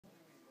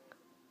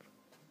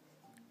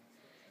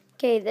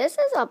Okay, this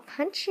is a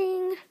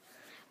punching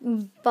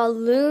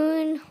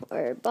balloon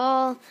or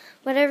ball,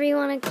 whatever you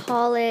want to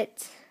call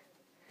it,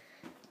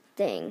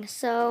 thing.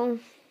 So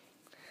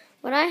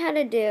what I had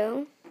to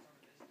do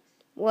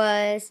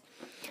was,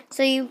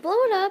 so you blow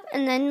it up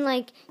and then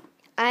what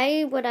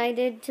I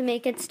did to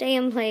make it stay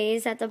in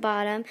place at the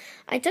bottom,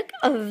 I took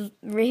a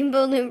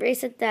rainbow loom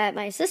bracelet that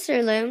my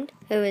sister loomed,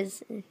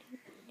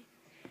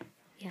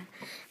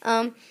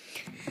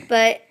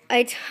 but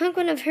I took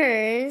one of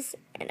hers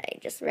and I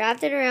just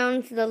wrapped it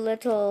around the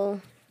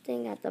little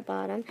thing at the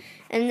bottom,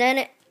 and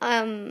then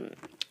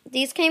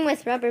these came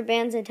with rubber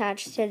bands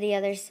attached to the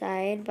other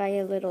side by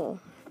a little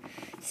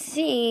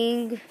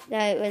thing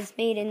that was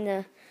made in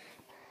the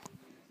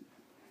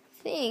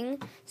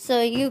thing,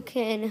 so you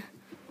can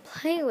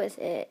play with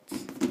it.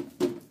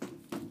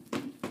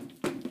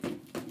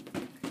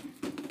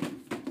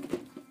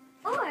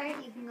 Or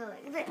you can go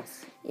like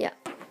this. Yeah.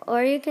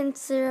 Or you can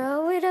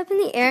throw it up in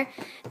the air,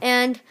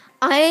 and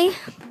I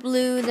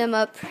blew them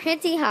up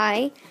pretty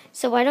high,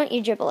 so why don't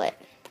you dribble it?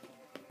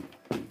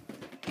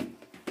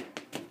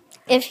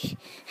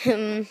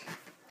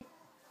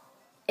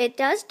 It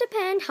does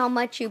depend how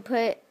much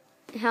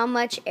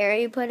air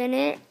you put in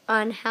it,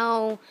 on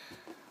how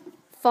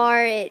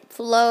far it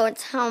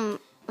floats, how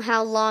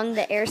long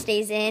the air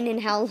stays in,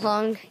 and how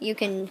long you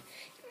can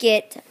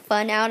get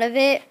fun out of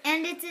it.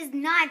 And it is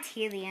not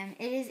helium.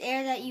 It is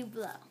air that you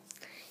blow.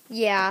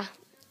 Yeah,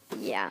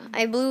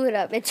 I blew it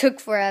up. It took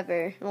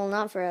forever. Well,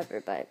 not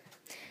forever, but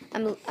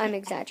I'm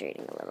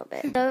exaggerating a little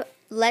bit. So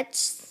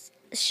let's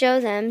show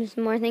them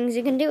some more things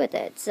you can do with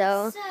it.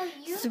 So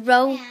you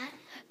throw. can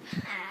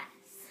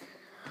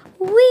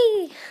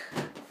Wee.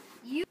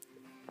 You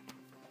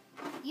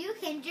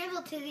can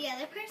dribble to the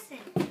other person.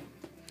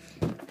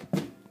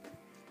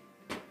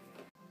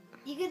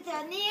 You can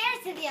throw in the air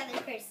to the other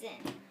person.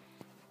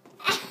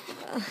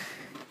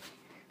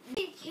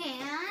 You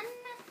can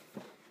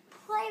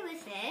play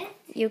with it.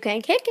 You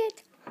can kick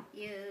it.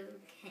 You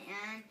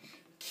can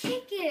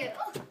kick it.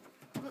 Oh,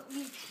 but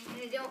we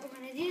kind of don't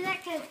want to do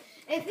that because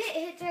if it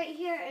hits right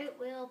here, it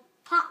will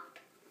pop.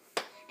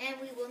 And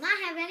we will not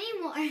have any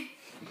more.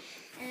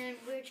 And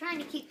we're trying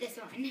to keep this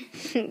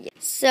one.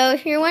 So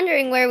if you're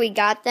wondering where we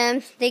got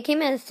them, they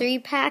came in a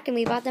 3-pack and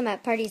we bought them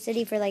at Party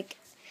City for like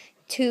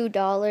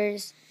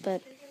 $2.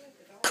 But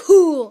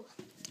cool.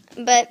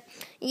 But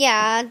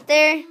yeah,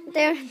 they're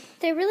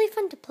really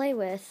fun to play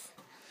with.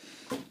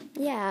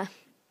 Yeah.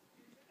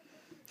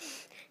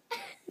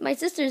 My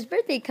sister's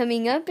birthday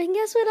coming up, and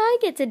guess what I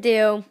get to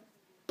do?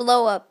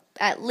 Blow up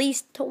at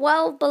least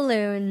 12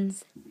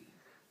 balloons.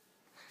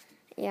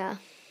 Yeah.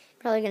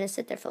 Probably going to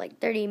sit there for like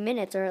 30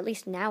 minutes or at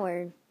least an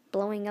hour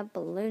blowing up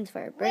balloons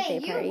for our birthday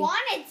party. Wait, you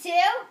wanted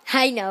to?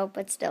 I know,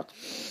 but still.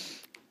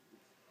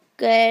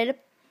 Goodbye.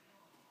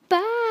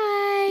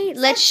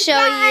 Let's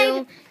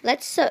show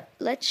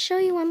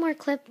you one more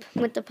clip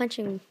with the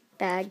punching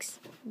bags,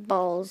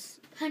 balls,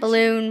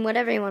 balloon,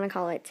 whatever you want to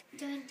call it.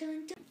 Dun,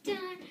 dun, dun,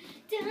 dun,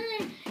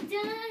 dun,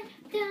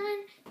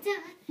 dun,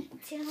 dun,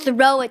 dun,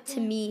 Throw it to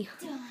me.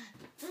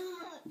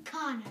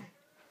 Connor.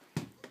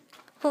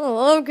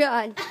 Oh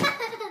God.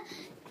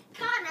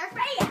 Connor,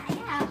 Freya,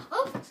 yeah.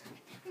 Oh,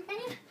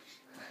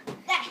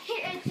 that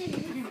hit.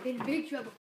 I'm in big trouble.